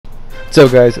So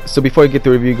guys, so before I get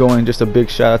the review going, just a big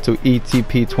shout out to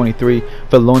ETP23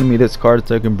 for loaning me this card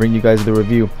so I can bring you guys the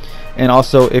review. And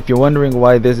also, if you're wondering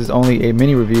why this is only a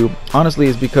mini review, honestly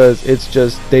it's because it's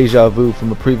just deja vu from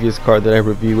a previous card that I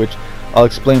reviewed, which I'll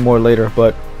explain more later.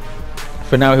 But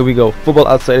for now, here we go. Football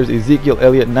Outsiders, Ezekiel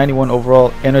Elliott, 91 overall,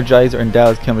 Energizer and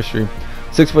Dallas Chemistry.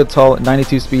 6 foot tall,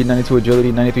 92 speed, 92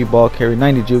 agility, 93 ball carry,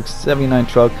 90 juke, 79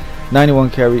 truck,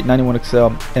 91 carry, 91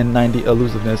 excel, and 90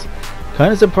 elusiveness.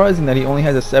 Kind of surprising that he only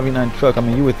has a 79 truck. I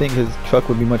mean, you would think his truck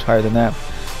would be much higher than that.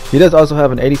 He does also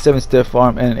have an 87 stiff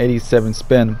arm and an 87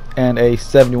 spin and a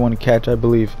 71 catch, I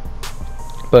believe.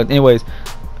 But anyways,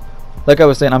 like I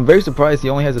was saying, I'm very surprised he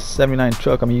only has a 79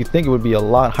 truck. I mean, you'd think it would be a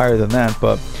lot higher than that.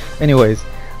 But anyways,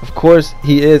 of course,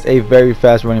 he is a very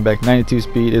fast running back. 92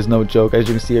 speed is no joke. As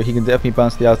you can see here, he can definitely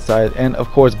bounce the outside. And of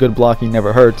course, good blocking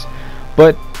never hurts.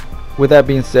 But with that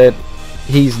being said,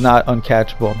 he's not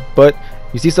uncatchable. But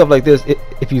you see stuff like this,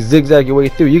 if you zigzag your way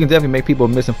through, you can definitely make people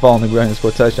miss and fall on the ground and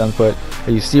score touchdowns. But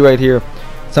as you see right here,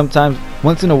 sometimes,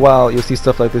 once in a while, you'll see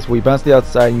stuff like this where you bounce the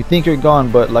outside, you think you're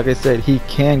gone, but like I said, he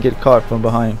can get caught from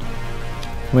behind.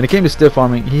 When it came to stiff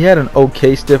arming, he had an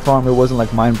okay stiff arm. It wasn't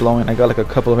like mind-blowing. I got like a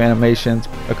couple of animations,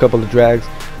 a couple of drags.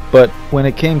 But when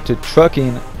it came to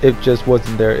trucking, it just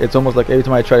wasn't there. It's almost like every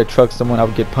time I try to truck someone, I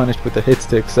would get punished with a hit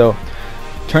stick. So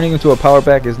turning into a power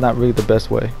back is not really the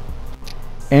best way.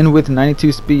 And with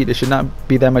 92 speed, it should not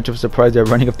be that much of a surprise that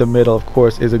running up the middle, of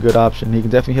course, is a good option. He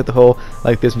can definitely hit the hole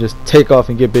like this and just take off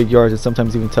and get big yards and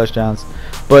sometimes even touchdowns.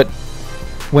 But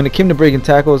when it came to breaking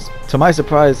tackles, to my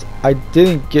surprise, I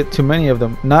didn't get too many of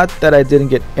them. Not that I didn't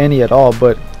get any at all,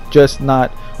 but just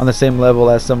not on the same level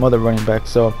as some other running backs.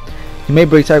 So he may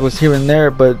break tackles here and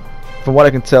there, but from what I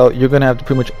can tell, you're going to have to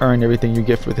pretty much earn everything you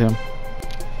get with him.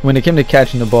 When it came to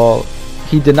catching the ball,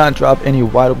 he did not drop any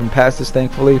wide open passes,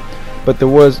 thankfully. But there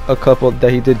was a couple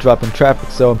that he did drop in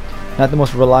traffic, so not the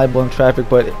most reliable in traffic.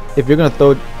 But if you're going to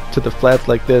throw to the flats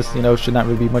like this, you know, it should not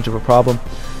really be much of a problem.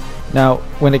 Now,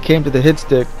 when it came to the hit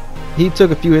stick, he took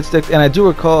a few hit sticks, and I do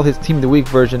recall his Team of the Week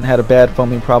version had a bad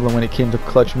fumbling problem when it came to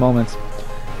clutch moments.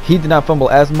 He did not fumble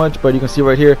as much, but you can see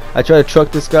right here, I tried to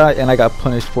truck this guy, and I got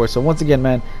punished for it. So once again,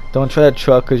 man, don't try to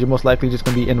truck, because you're most likely just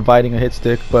going to be inviting a hit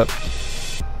stick. But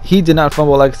he did not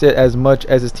fumble, like I said, as much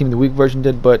as his Team of the Week version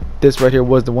did, but this right here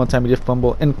was the one time he did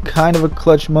fumble in kind of a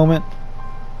clutch moment.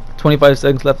 25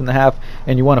 seconds left in the half,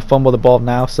 and you want to fumble the ball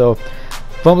now, so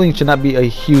fumbling should not be a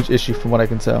huge issue from what I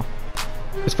can tell.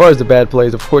 As far as the bad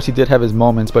plays, of course he did have his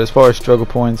moments, but as far as struggle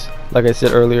points, like I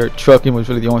said earlier, trucking was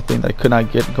really the only thing that I could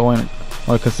not get going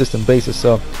on a consistent basis.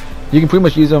 So you can pretty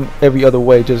much use him every other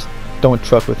way, just don't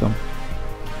truck with him.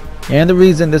 And the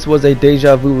reason this was a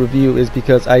deja vu review is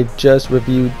because I just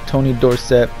reviewed Tony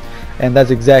Dorsett, and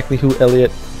that's exactly who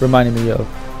Elliott reminded me of.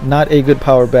 Not a good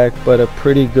power back, but a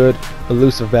pretty good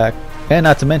elusive back. And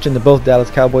not to mention they're both Dallas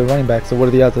Cowboy running backs, so what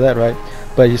are the odds of that, right?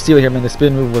 But you see right here, man, the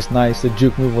spin move was nice, the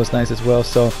juke move was nice as well,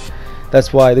 so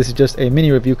that's why this is just a mini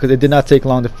review, because it did not take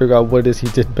long to figure out what it is he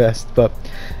did best. But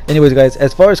anyways, guys,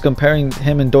 as far as comparing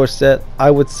him and Dorsett,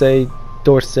 I would say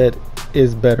Dorsett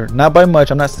is better. Not by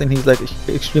much. I'm not saying he's like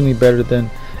extremely better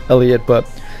than Elliott, but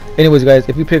anyways, guys,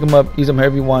 if you pick him up, use him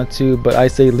however you want to, but I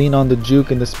say lean on the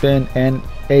juke and the spin, and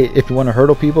hey, if you want to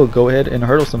hurdle people, go ahead and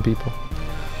hurdle some people.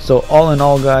 So all in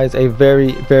all, guys, a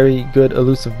very, very good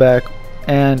elusive back.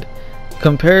 And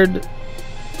compared,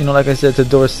 you know, like I said, to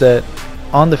Dorsett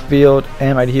on the field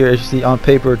and right here, as you see on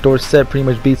paper, Dorsett pretty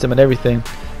much beats him at everything.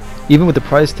 Even with the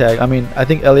price tag, I mean, I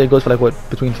think Elliott goes for like what,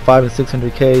 between 500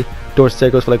 and 600K.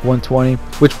 Dorsett goes for like 120,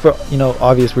 which for, you know,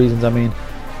 obvious reasons. I mean,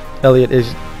 Elliott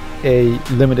is a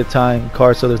limited time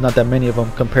card, so there's not that many of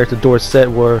them compared to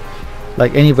Dorsett, where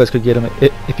like any of us could get him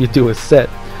if you do a set.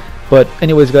 But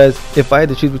anyways, guys, if I had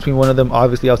to choose between one of them,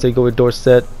 obviously I'll say go with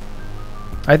Dorsett.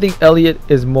 I think Elliott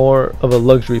is more of a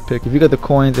luxury pick. If you got the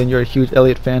coins and you're a huge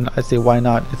Elliott fan, I say why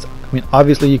not. I mean,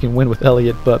 obviously you can win with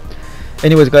Elliott, but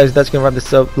anyways, guys, that's gonna wrap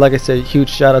this up. Like I said, huge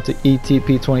shout out to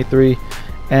ETP23.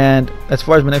 And as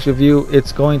far as my next review,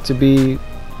 it's going to be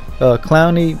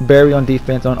Clowney, Barry on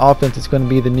defense. On offense, it's going to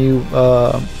be the new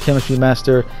chemistry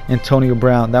master, Antonio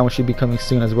Brown. That one should be coming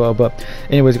soon as well. But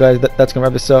anyways, guys, that's going to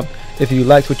wrap this up. If you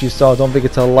liked what you saw, don't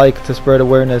forget to like to spread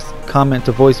awareness, comment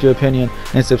to voice your opinion,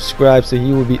 and subscribe so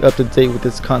you will be up to date with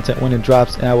this content when it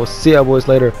drops. And I will see you boys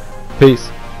later. Peace.